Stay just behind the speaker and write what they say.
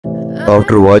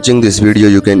After watching this video,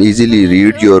 you can easily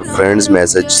read your friend's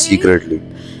message secretly.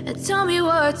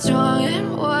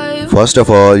 First of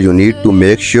all, you need to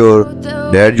make sure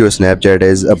that your Snapchat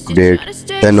is up to date,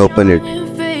 then open it.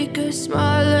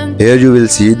 Here you will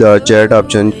see the chat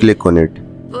option, click on it.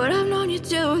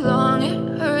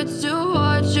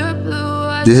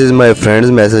 This is my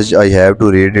friend's message, I have to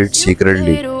read it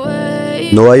secretly.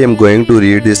 Now I am going to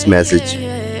read this message.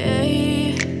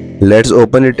 Let's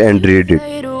open it and read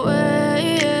it.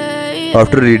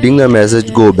 After reading the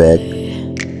message, go back.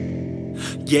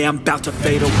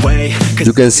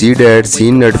 You can see that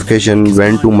seen notification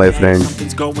went to my friend.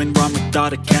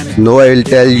 Now I will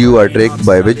tell you a trick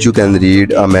by which you can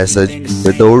read a message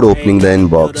without opening the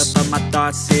inbox.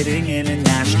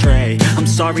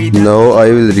 Now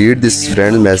I will read this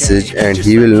friend's message and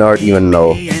he will not even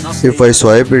know. If I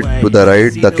swipe it to the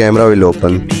right, the camera will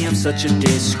open.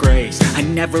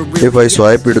 If I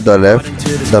swipe it to the left,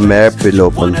 the map will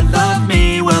open.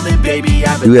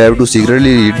 You have to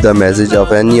secretly read the message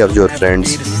of any of your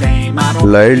friends.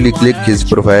 Lightly click his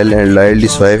profile and lightly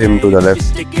swipe him to the left.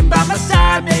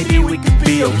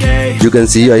 You can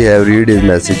see I have read his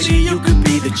message.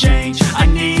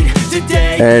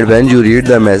 And when you read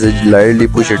the message, lightly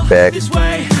push it back.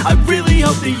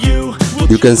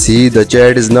 You can see the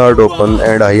chat is not open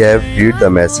and I have read the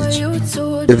message.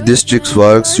 If this trick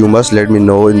works, you must let me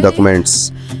know in the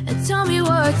comments.